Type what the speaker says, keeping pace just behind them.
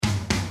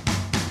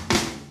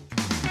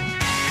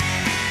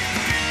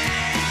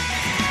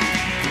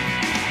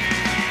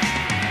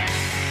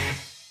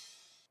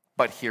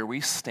But here we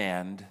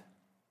stand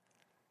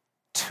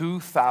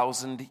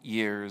 2,000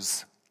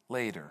 years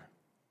later.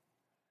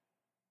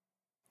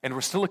 And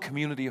we're still a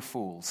community of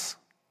fools.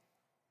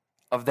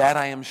 Of that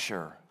I am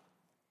sure.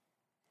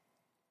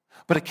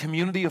 But a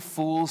community of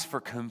fools for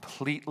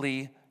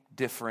completely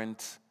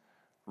different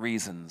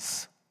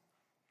reasons.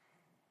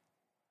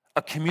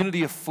 A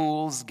community of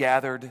fools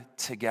gathered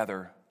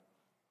together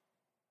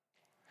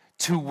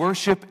to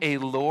worship a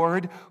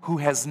Lord who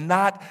has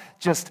not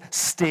just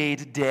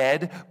stayed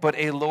dead, but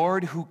a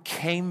Lord who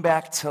came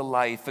back to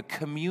life. A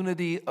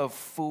community of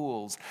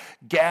fools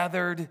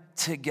gathered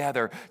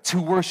together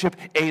to worship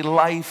a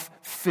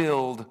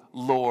life-filled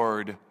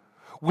Lord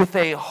with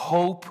a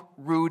hope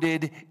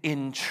rooted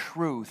in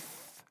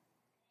truth,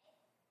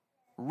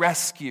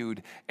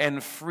 rescued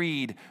and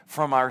freed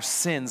from our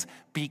sins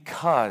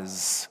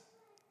because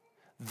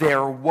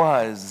there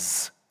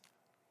was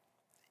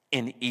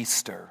an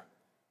Easter.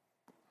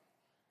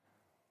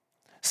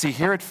 See,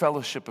 here at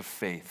Fellowship of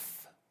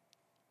Faith,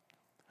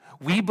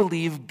 we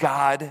believe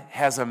God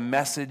has a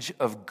message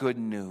of good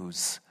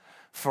news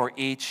for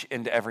each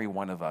and every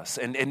one of us.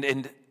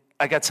 And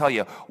I got to tell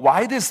you,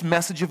 why this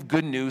message of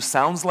good news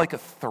sounds like a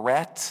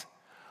threat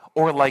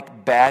or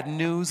like bad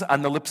news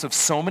on the lips of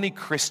so many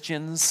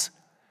Christians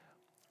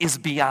is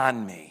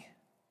beyond me.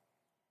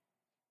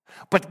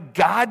 But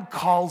God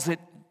calls it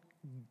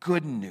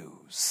good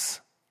news.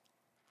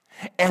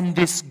 And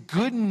this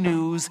good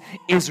news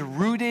is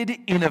rooted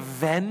in an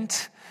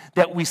event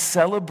that we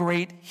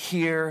celebrate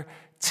here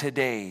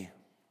today.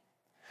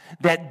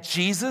 That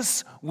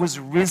Jesus was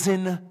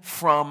risen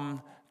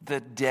from the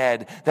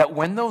dead. That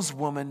when those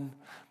women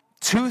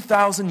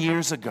 2,000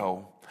 years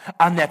ago,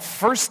 on that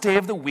first day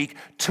of the week,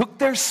 took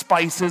their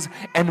spices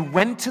and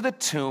went to the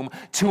tomb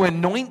to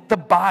anoint the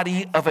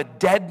body of a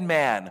dead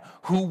man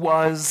who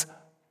was,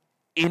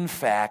 in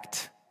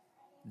fact,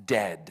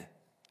 dead.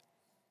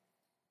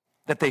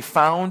 That they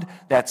found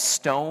that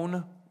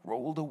stone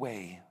rolled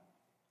away.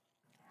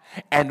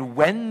 And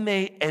when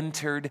they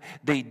entered,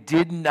 they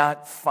did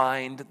not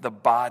find the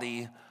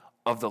body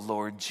of the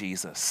Lord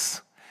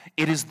Jesus.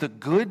 It is the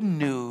good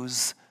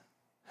news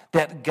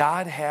that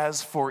God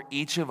has for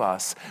each of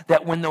us,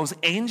 that when those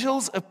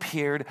angels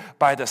appeared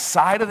by the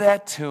side of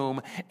that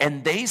tomb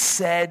and they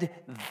said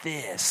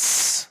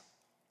this,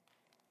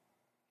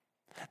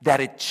 that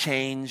it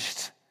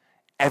changed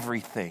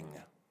everything.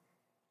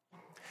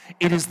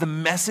 It is the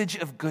message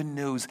of good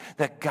news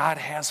that God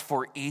has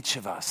for each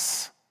of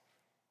us.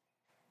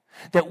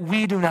 That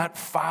we do not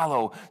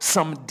follow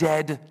some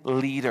dead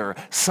leader,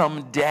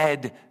 some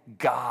dead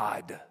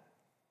God.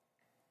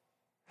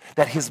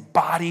 That his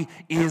body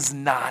is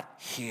not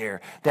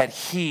here, that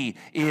he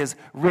is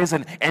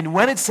risen. And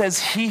when it says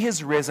he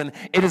is risen,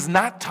 it is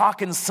not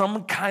talking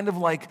some kind of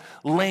like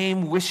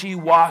lame,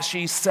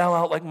 wishy-washy,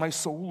 sellout, like my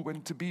soul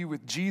went to be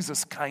with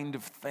Jesus kind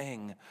of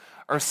thing,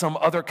 or some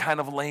other kind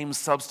of lame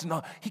substance.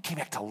 No, he came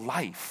back to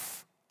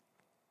life.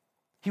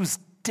 He was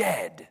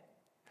dead.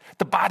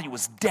 The body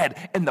was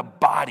dead, and the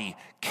body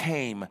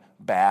came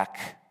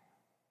back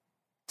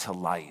to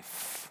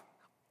life.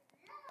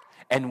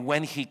 And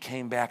when he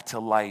came back to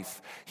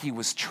life, he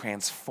was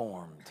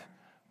transformed,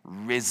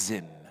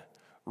 risen,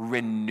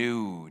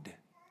 renewed,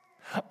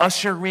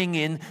 ushering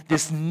in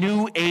this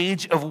new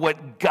age of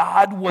what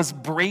God was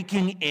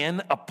breaking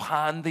in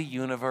upon the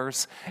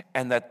universe,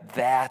 and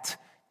that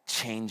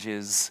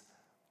changes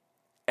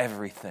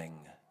everything.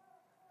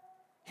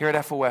 Here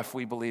at FOF,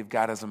 we believe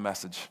God has a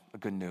message, a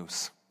good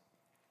news.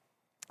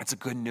 It's a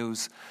good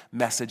news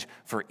message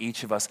for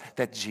each of us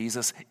that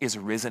Jesus is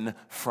risen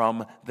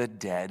from the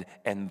dead,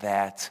 and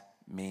that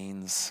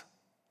means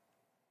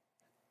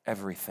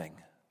everything.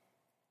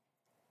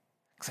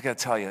 Because I got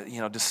to tell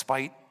you,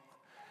 despite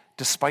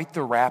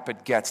the rap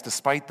it gets,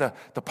 despite the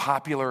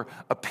popular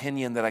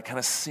opinion that I kind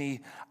of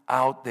see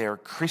out there,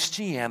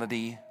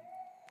 Christianity,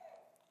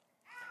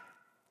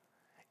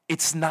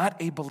 it's not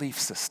a belief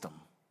system.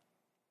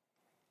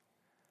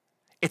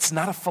 It's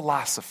not a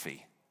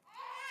philosophy.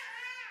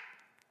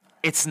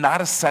 It's not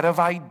a set of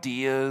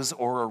ideas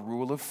or a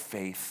rule of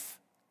faith.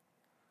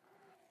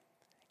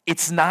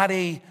 It's not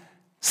a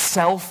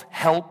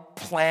self-help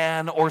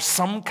plan or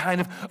some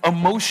kind of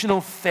emotional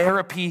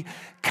therapy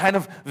kind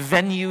of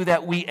venue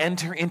that we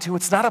enter into.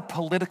 It's not a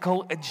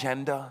political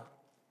agenda.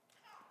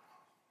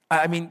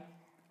 I mean,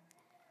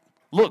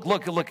 look,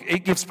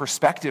 it gives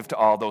perspective to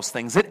all those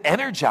things. It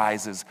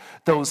energizes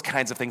those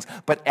kinds of things.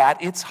 But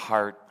at its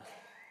heart,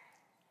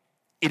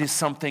 it is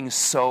something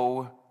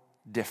so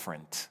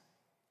different.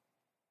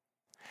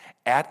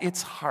 At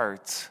its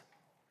heart,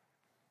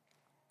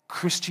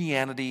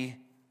 Christianity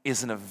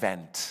is an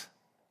event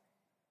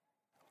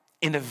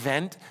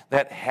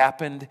that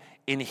happened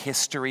in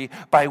history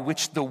by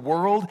which the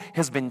world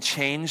has been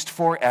changed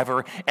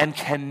forever and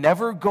can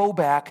never go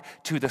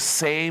back to the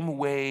same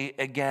way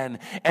again.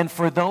 And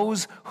for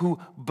those who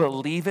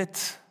believe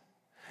it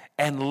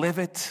and live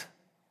it,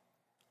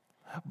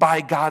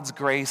 by God's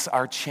grace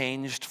are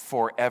changed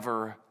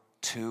forever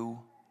too,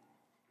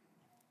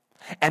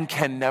 and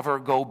can never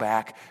go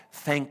back,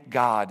 thank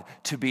God,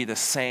 to be the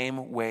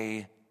same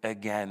way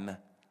again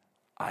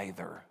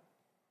either.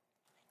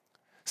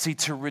 See,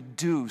 to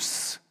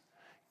reduce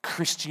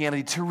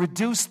Christianity, to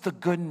reduce the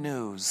good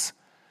news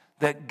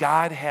that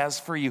God has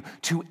for you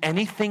to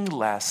anything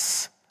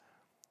less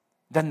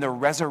than the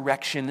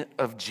resurrection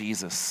of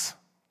Jesus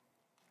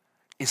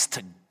is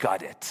to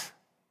gut it.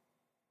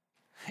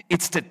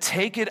 It's to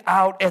take it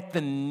out at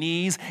the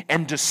knees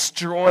and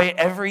destroy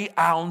every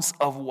ounce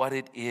of what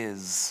it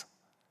is.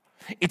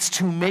 It's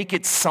to make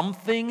it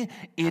something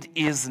it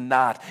is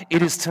not.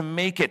 It is to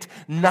make it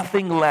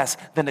nothing less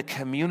than a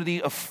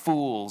community of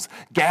fools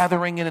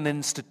gathering in an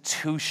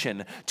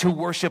institution to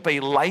worship a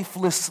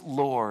lifeless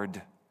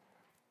Lord,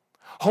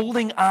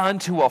 holding on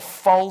to a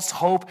false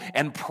hope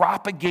and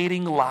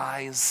propagating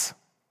lies,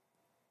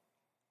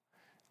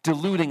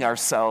 deluding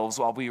ourselves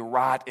while we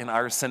rot in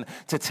our sin.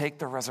 To take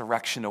the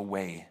resurrection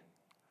away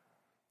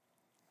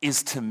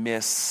is to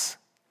miss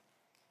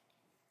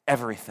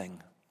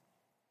everything.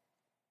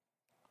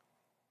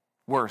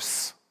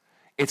 Worse,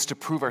 it's to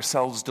prove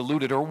ourselves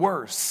deluded, or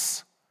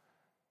worse,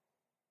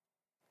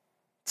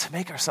 to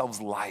make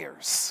ourselves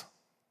liars,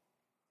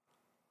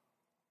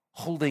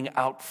 holding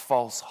out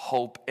false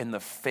hope in the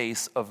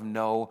face of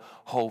no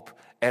hope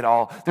at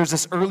all. There's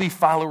this early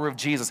follower of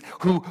Jesus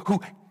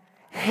who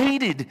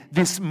hated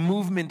this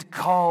movement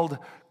called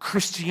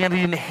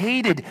Christianity and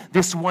hated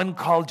this one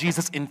called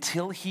Jesus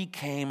until he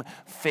came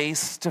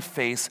face to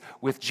face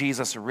with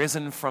Jesus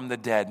risen from the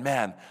dead.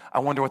 Man, I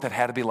wonder what that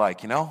had to be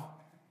like, you know?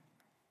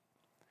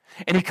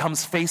 And he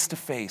comes face to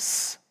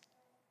face.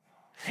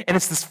 And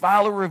it's this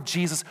follower of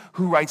Jesus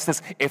who writes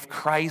this: if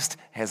Christ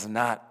has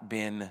not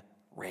been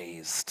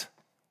raised,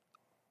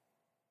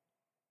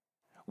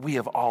 we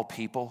of all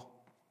people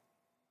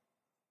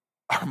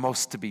are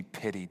most to be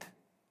pitied,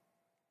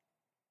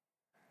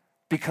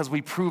 because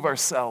we prove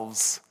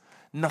ourselves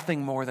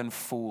nothing more than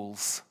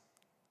fools,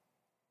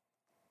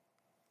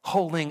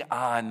 holding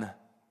on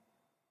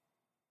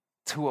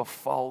to a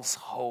false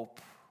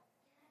hope.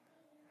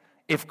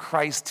 If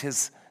Christ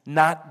has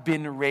not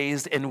been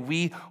raised and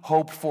we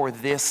hope for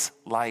this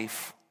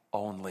life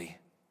only,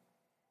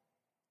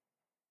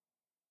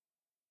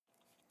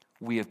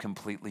 we have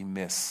completely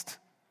missed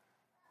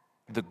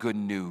the good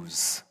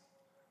news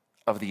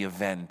of the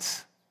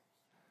event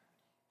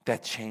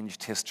that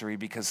changed history,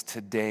 because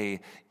today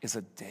is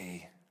a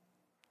day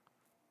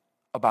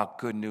about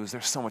good news.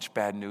 There's so much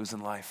bad news in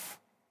life,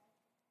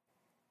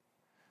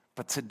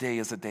 but today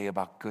is a day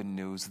about good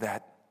news,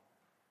 that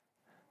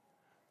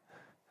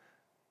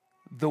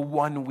the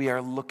one we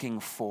are looking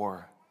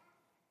for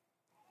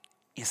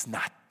is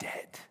not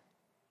dead.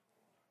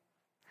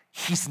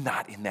 He's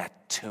not in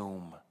that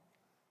tomb.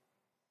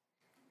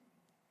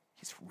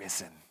 He's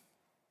risen.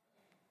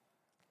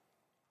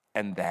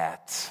 And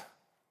that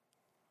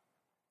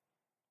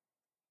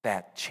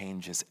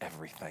changes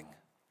everything.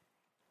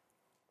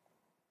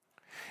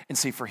 And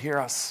see, for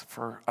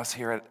us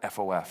here at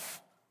FOF,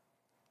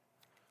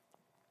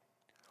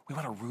 we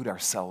want to root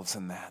ourselves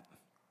in that.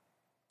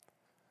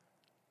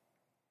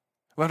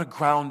 We want to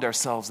ground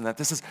ourselves in that.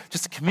 This is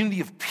just a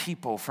community of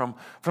people from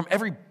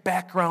every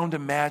background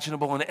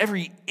imaginable and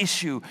every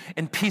issue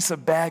and piece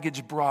of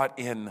baggage brought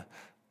in,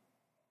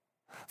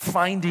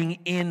 finding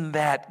in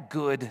that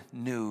good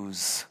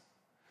news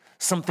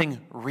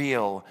something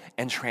real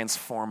and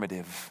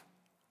transformative.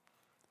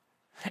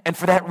 And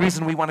for that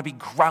reason, we want to be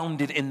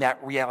grounded in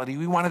that reality.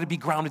 We want to be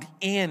grounded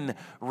in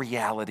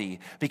reality,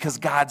 because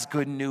God's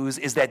good news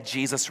is that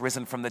Jesus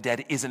risen from the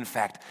dead is in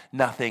fact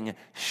nothing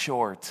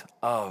short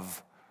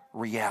of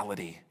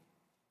reality.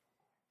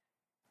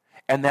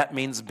 And that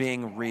means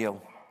being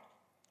real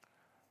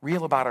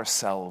about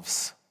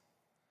ourselves,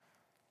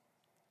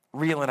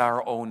 real in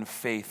our own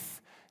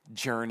faith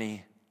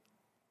journey,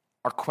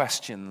 our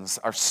questions,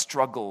 our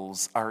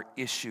struggles, our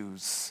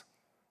issues,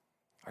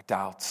 our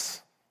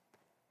doubts,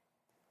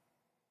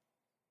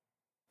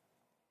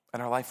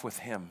 and our life with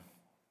Him.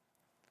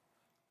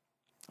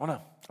 I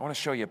want to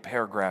show you a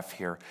paragraph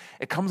here.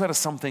 It comes out of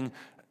something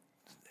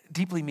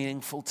deeply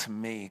meaningful to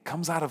me. It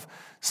comes out of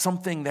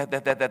something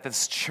that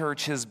this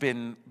church has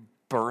been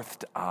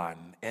birthed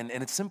on. And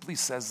it simply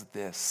says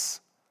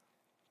this: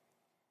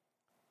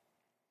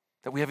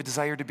 that we have a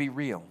desire to be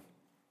real.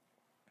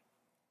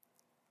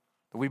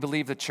 That we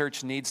believe the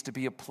church needs to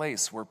be a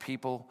place where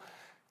people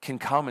can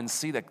come and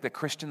see that the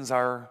Christians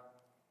are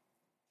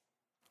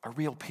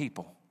real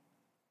people,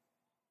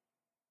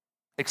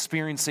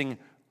 experiencing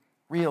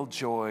real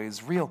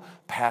joys, real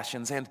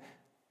passions, and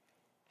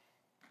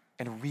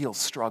real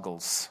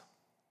struggles.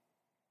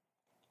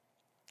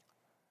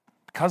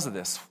 Because of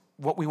this,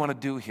 what we want to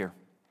do here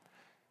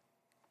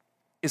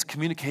is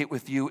communicate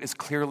with you as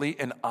clearly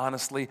and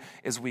honestly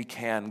as we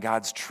can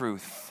God's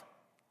truth,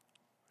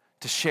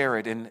 to share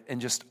it in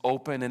just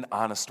open and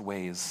honest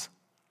ways.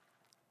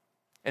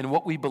 And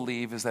what we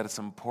believe is that it's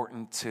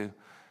important to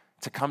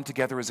come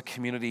together as a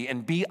community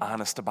and be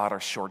honest about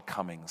our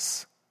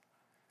shortcomings,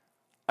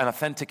 and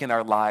authentic in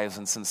our lives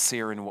and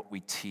sincere in what we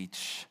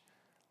teach.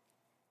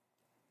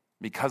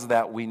 Because of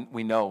that,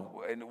 we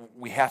know, and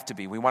we have to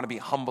be. We want to be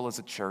humble as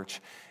a church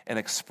and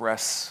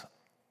express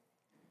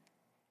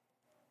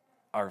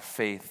our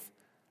faith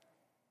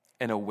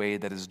in a way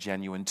that is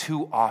genuine.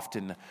 Too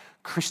often,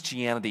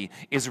 Christianity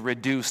is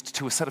reduced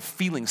to a set of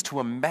feelings, to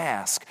a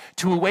mask,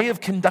 to a way of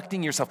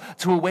conducting yourself,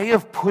 to a way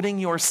of putting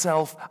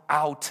yourself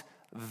out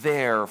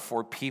there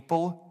for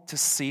people to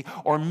see,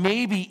 or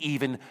maybe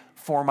even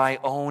for my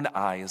own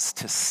eyes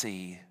to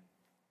see.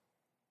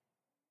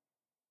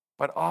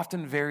 But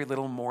often very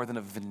little more than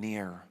a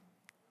veneer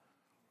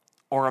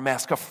or a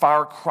mask, a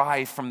far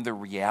cry from the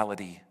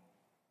reality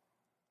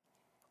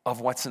of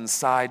what's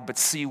inside. But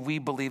see, we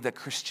believe that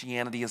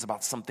Christianity is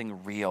about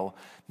something real,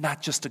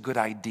 not just a good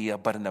idea,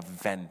 but an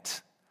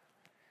event.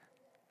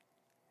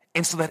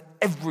 And so that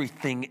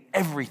everything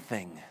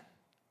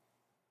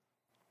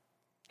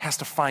has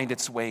to find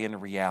its way in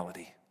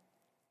reality.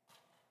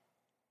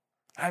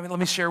 Let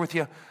me share with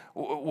you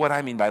what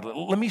I mean by that.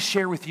 Let me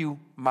share with you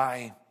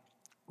my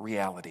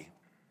reality.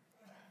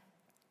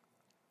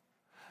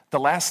 The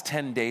last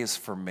 10 days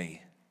for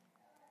me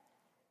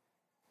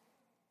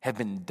have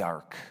been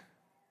dark.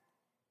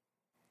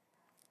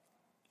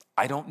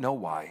 I don't know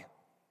why.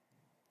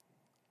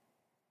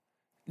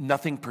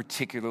 Nothing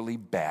particularly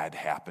bad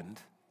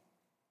happened.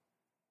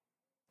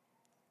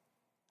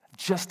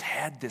 Just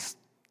had this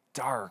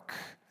dark,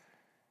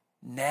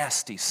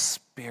 nasty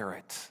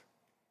spirit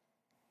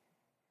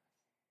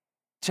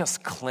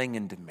just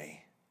clinging to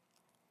me.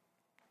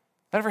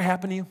 That ever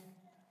happen to you?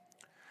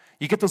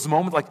 You get those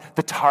moments like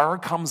the tar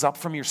comes up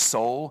from your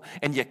soul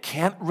and you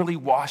can't really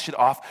wash it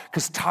off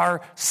because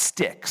tar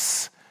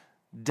sticks,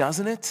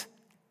 doesn't it?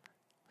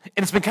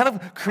 And it's been kind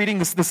of creating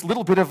this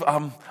little bit of,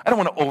 I don't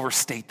want to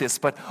overstate this,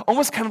 but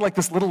almost kind of like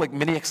this little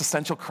mini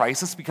existential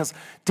crisis because,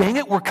 dang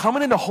it, we're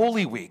coming into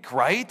Holy Week,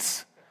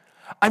 right?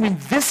 I mean,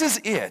 this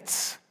is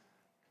it.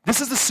 This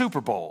is the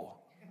Super Bowl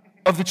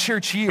of the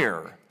church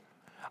year.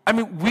 I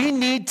mean, we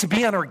need to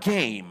be on our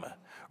game,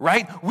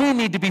 right? We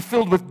need to be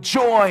filled with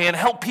joy and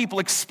help people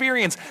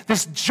experience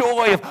this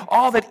joy of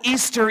all that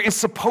Easter is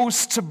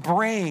supposed to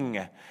bring.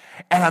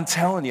 And I'm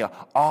telling you,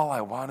 all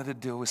I wanted to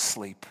do was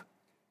sleep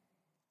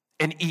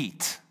and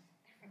eat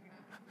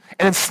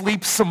and then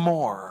sleep some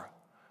more.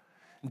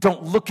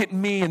 Don't look at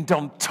me and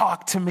don't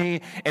talk to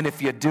me. And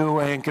if you do,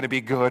 it ain't going to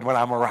be good when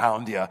I'm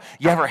around you.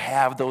 You ever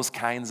have those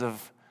kinds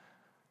of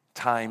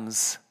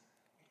times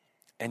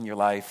in your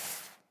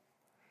life?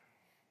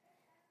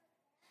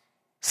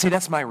 See,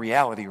 that's my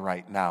reality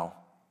right now.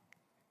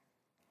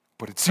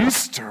 But it's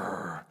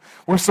Easter.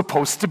 We're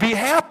supposed to be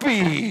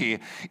happy.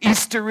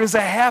 Easter is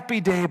a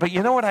happy day. But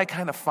you know what I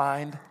kind of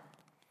find?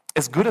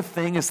 As good a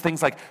thing as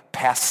things like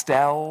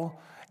pastel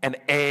and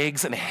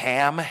eggs and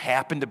ham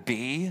happen to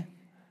be,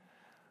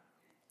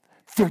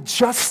 they're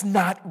just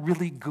not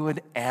really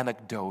good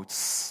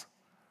anecdotes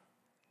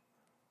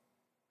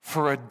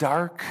for a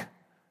dark,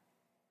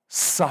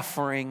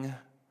 suffering,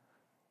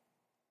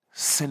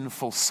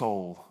 sinful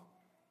soul.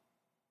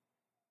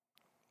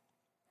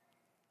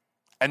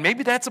 And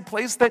maybe that's a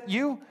place that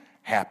you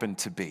happen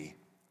to be.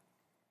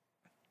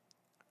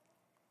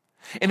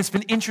 And it's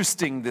been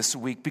interesting this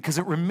week because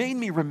it made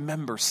me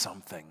remember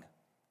something.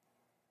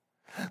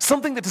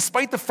 Something that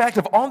despite the fact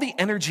of all the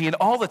energy and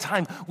all the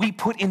time we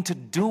put into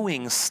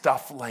doing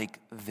stuff like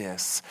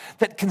this,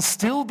 that can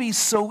still be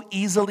so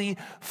easily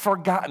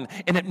forgotten.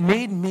 And it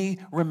made me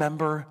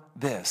remember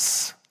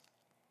this.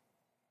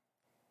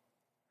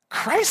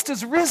 Christ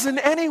is risen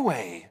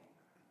anyway.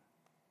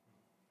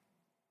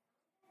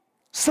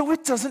 So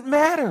it doesn't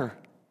matter.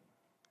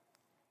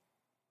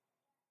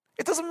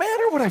 It doesn't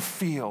matter what I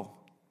feel.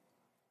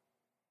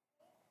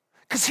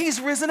 Because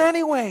he's risen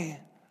anyway.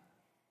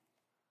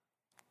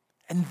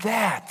 And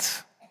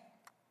that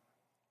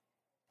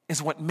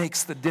is what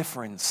makes the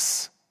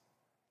difference.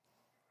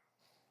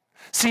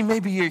 See,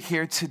 maybe you're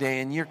here today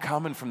and you're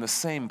coming from the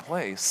same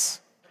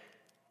place.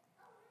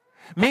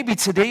 Maybe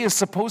today is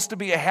supposed to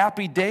be a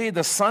happy day.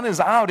 The sun is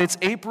out. It's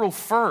April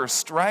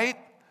 1st, right?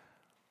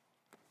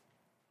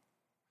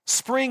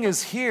 Spring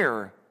is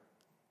here.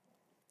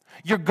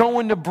 You're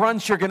going to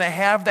brunch. You're going to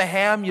have the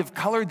ham. You've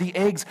colored the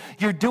eggs.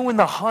 You're doing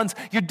the hunt.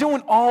 You're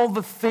doing all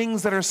the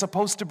things that are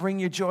supposed to bring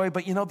you joy.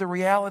 But you know, the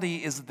reality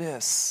is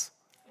this.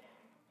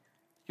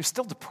 You're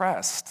still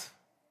depressed.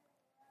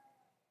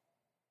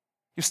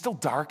 You're still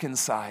dark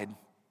inside.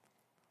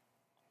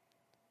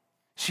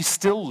 She's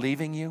still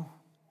leaving you.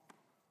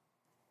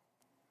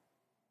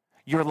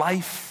 Your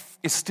life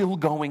is still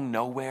going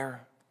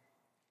nowhere.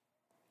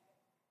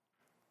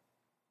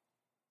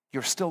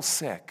 You're still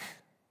sick.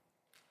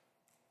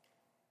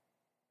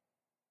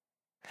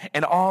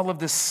 And all of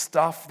this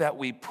stuff that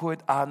we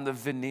put on the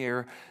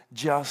veneer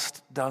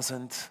just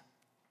doesn't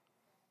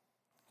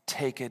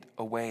take it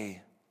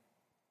away.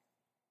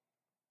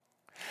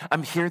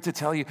 I'm here to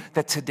tell you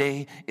that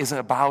today is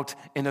about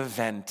an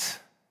event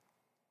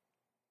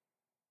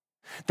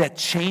that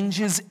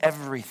changes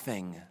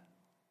everything.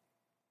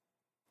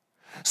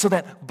 So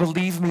that,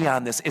 believe me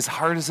on this, as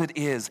hard as it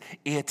is,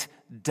 it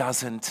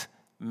doesn't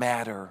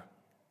matter.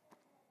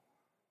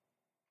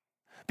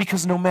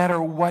 Because no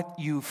matter what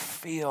you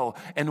feel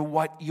and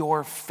what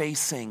you're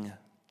facing,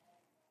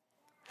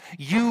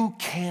 You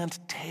can't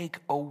take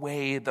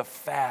away the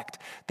fact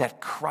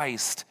that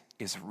Christ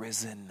is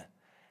risen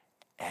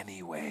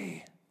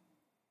anyway.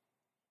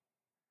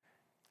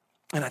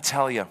 And I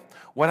tell you,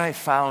 what I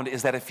found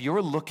is that if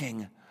you're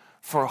looking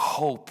for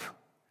hope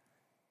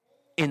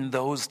in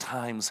those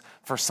times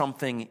for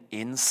something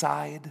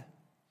inside,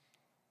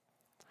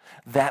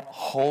 that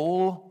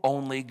hole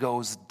only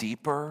goes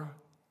deeper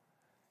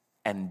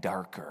and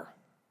darker.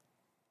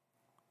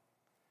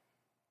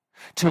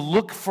 To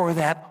look for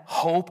that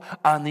hope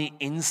on the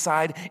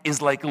inside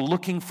is like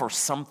looking for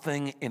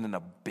something in an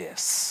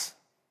abyss.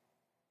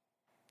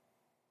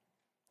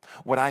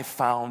 What I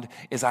found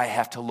is I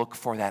have to look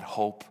for that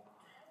hope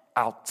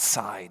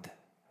outside.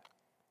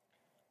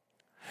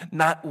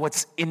 Not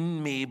what's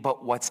in me,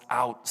 but what's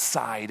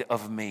outside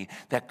of me.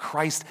 That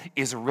Christ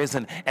is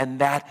risen, and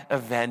that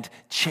event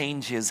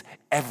changes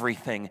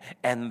everything,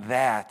 and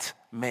that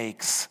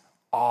makes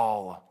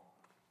all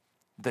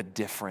the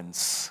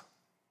difference.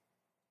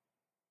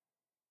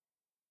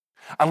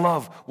 I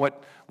love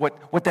what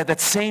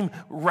that same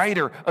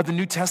writer of the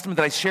New Testament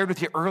that I shared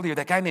with you earlier,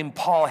 that guy named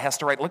Paul, has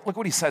to write. Look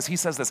what he says. He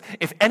says this: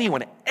 if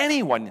anyone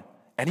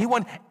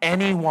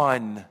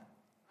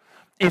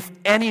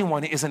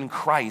is in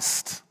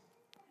Christ,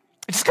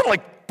 it just kind of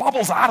like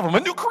bubbles out of him,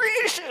 a new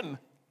creation.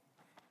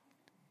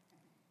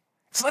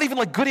 It's not even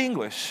like good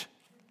English.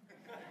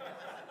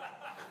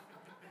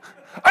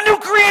 A new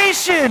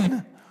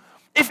creation.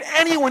 If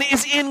anyone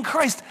is in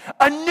Christ,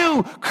 a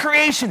new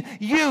creation.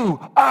 You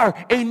are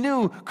a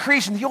new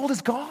creation. The old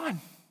is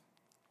gone.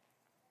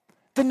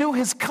 The new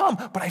has come,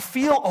 but I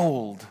feel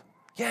old.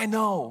 Yeah, I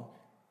know.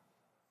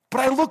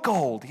 But I look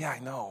old. Yeah, I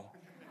know.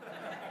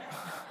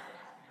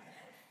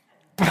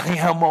 But I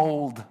am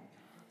old.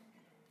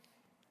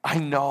 I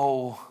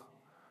know.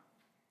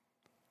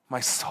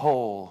 My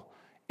soul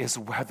is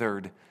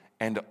weathered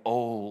and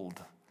old.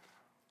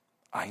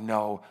 I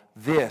know.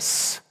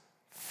 This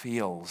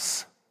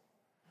feels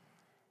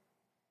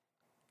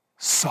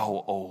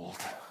so old.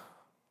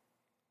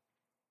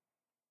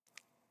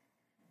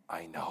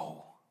 I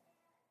know.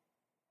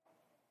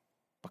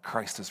 But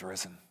Christ is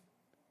risen.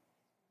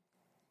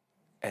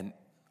 And,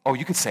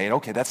 you could say it.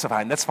 Okay, that's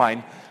fine. That's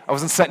fine. I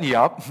wasn't setting you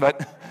up,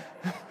 but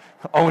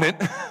own it.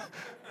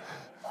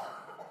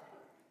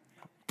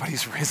 But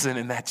he's risen,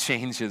 and that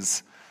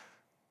changes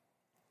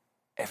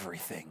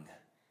everything.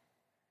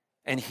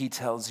 And he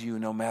tells you,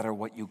 no matter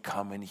what you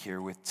come in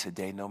here with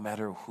today, no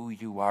matter who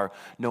you are,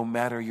 no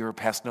matter your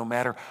past, no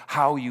matter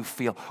how you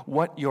feel,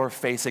 what you're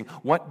facing,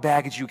 what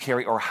baggage you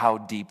carry, or how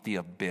deep the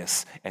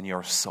abyss in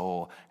your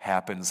soul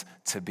happens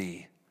to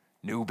be.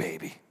 New,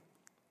 baby.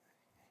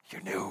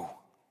 You're new.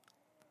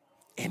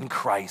 In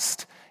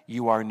Christ,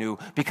 you are new.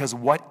 Because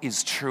what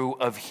is true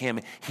of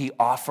him, he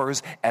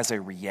offers as a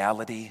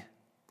reality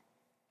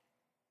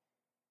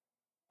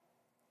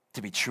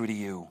to be true to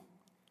you.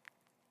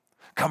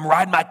 Come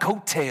ride my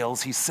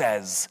coattails, he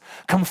says.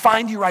 Come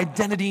find your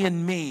identity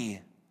in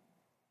me.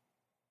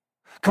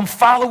 Come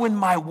follow in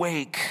my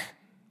wake.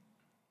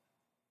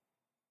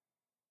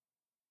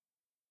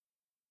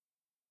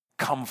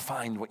 Come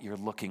find what you're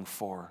looking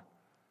for,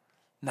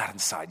 not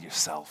inside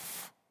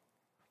yourself,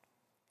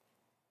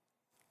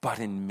 but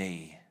in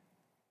me.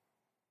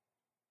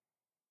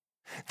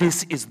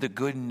 This is the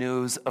good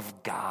news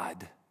of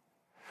God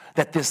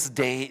that this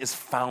day is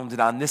founded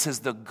on. This is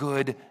the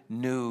good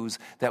news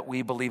that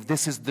we believe.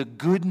 This is the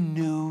good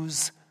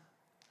news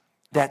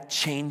that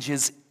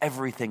changes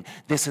everything.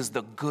 This is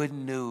the good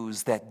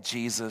news that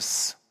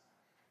Jesus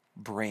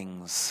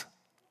brings.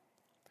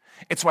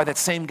 It's why that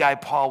same guy,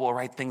 Paul, will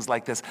write things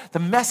like this. The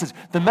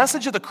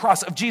message of the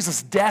cross, of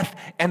Jesus' death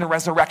and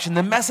resurrection,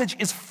 the message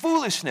is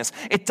foolishness.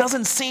 It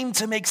doesn't seem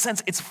to make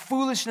sense. It's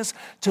foolishness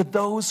to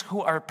those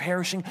who are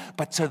perishing,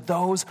 but to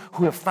those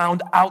who have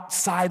found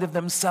outside of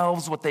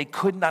themselves what they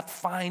could not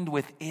find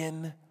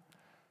within.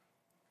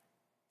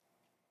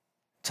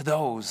 To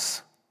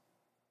those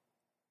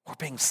who are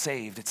being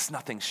saved, it's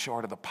nothing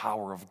short of the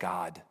power of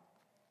God.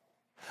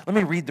 Let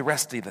me read the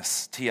rest of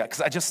this to you,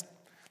 because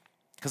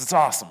it's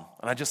awesome,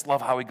 and I just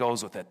love how he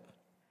goes with it.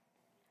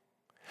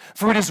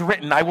 For it is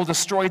written, I will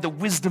destroy the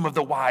wisdom of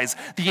the wise.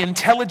 The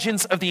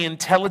intelligence of the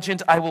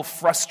intelligent I will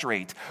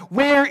frustrate.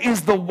 Where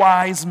is the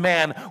wise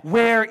man?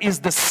 Where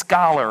is the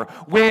scholar?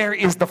 Where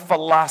is the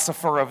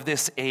philosopher of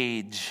this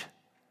age?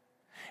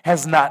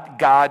 Has not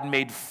God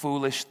made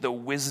foolish the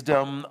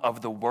wisdom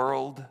of the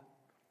world?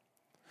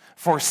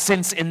 For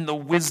since in the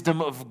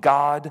wisdom of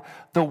God,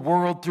 the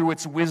world through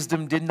its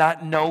wisdom did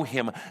not know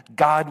him,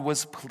 God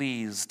was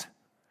pleased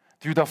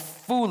through the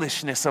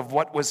foolishness of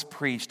what was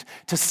preached,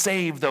 to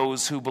save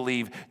those who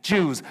believe.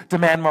 Jews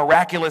demand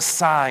miraculous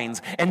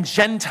signs, and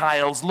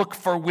Gentiles look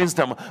for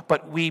wisdom,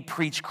 but we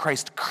preach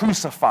Christ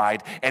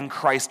crucified and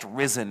Christ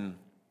risen.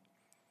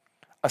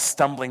 A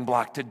stumbling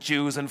block to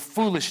Jews and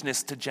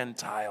foolishness to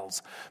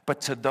Gentiles,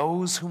 but to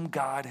those whom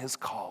God has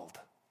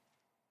called,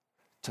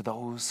 to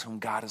those whom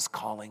God is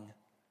calling,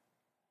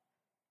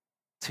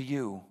 to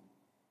you,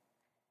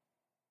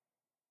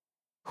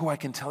 who I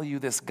can tell you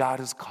this, God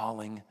is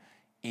calling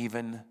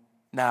even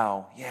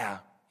now. Yeah,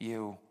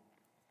 you.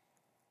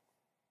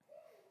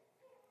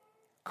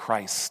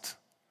 Christ,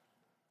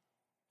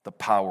 the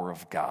power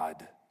of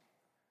God,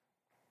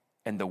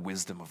 and the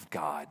wisdom of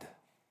God.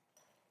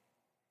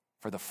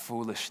 For the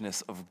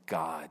foolishness of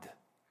God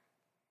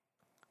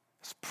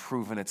has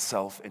proven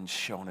itself and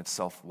shown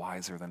itself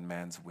wiser than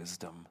man's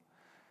wisdom.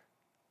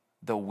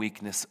 The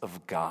weakness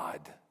of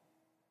God,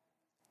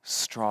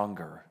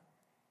 stronger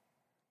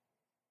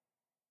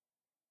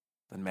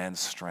than man's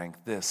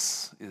strength.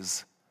 This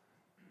is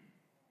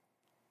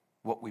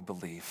what we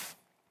believe.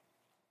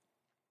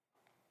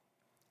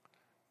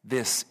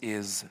 This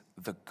is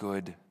the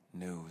good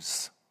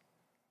news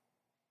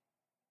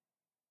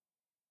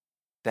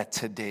that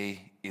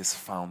today is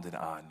founded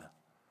on.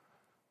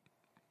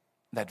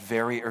 That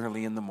very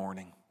early in the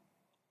morning,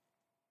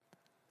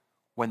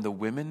 when the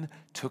women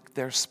took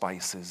their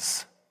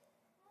spices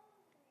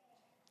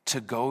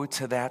to go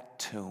to that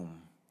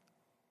tomb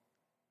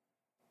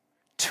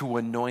to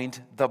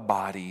anoint the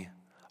body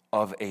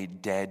of a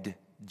dead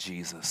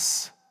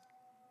Jesus,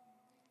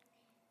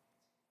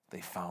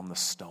 they found the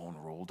stone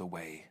rolled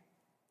away.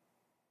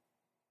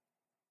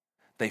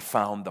 They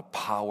found the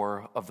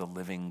power of the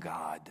living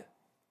God.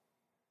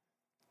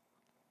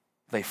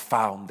 They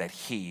found that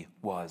he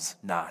was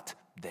not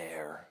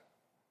there,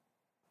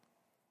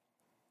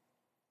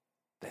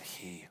 that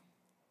he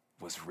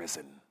was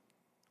risen.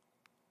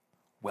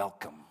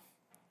 Welcome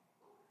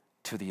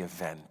to the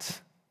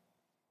event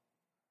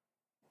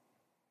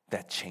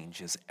that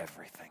changes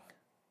everything.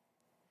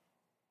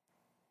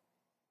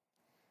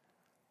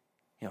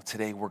 You know,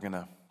 today we're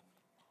going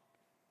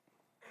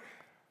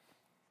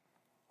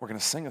to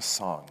sing a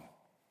song.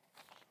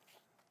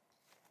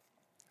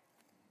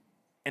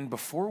 And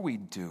before we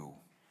do,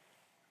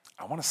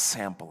 I want to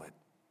sample it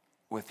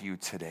with you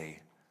today.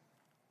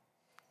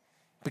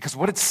 Because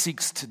what it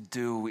seeks to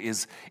do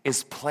is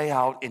play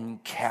out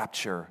and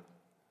capture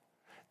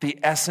the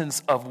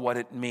essence of what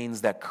it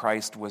means that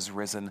Christ was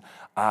risen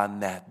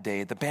on that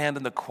day. The band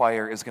and the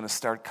choir is going to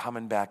start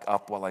coming back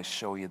up while I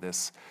show you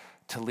this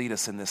to lead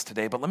us in this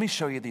today. But let me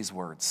show you these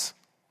words.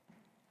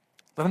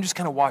 Let them just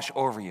kind of wash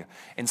over you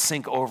and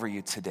sink over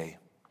you today.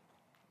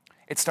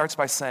 It starts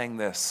by saying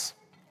this: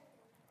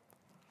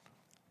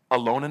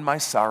 alone in my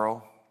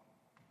sorrow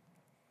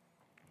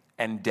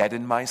and dead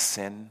in my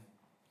sin,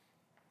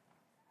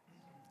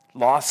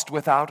 lost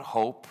without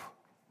hope,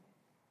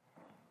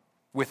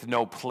 with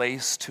no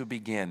place to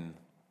begin.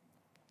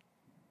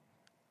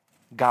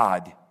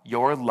 God,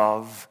 your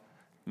love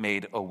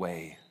made a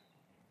way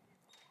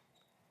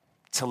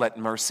to let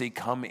mercy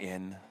come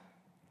in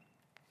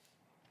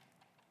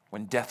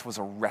when death was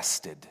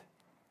arrested.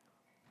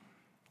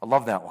 I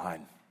love that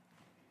line.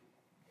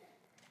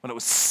 When it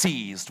was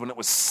seized, when it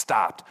was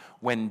stopped,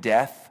 when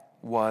death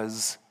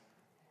was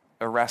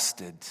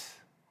arrested.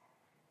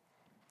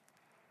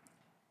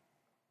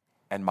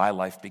 And my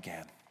life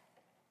began.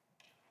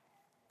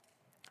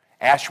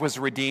 Ash was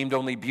redeemed,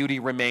 only beauty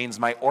remains.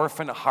 My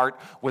orphan heart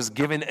was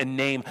given a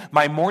name.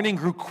 My morning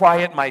grew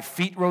quiet, my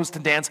feet rose to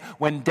dance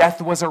when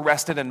death was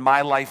arrested and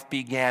my life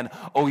began.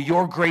 Oh,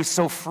 your grace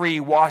so free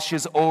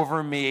washes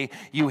over me.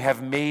 You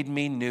have made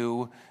me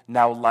new.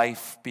 Now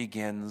life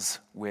begins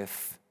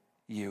with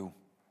you.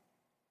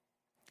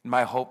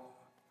 My hope,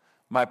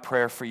 my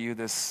prayer for you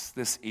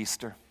this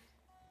Easter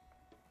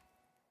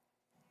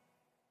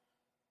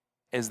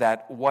is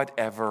that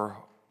whatever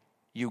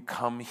you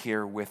come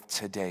here with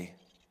today,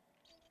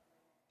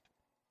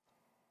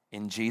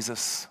 in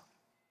Jesus,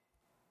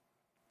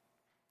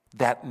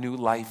 that new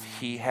life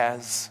he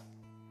has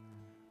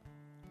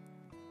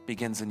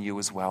begins in you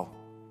as well.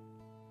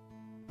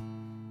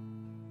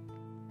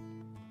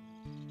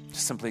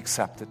 Just simply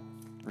accept it,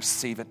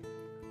 receive it,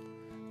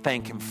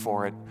 thank him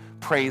for it,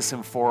 praise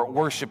him for it,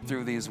 worship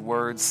through these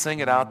words, sing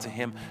it out to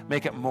him,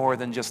 make it more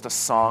than just a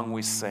song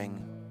we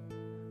sing.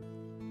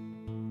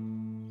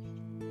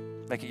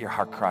 Make it your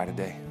heart cry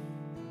today.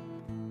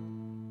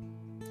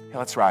 Hey,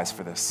 let's rise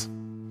for this.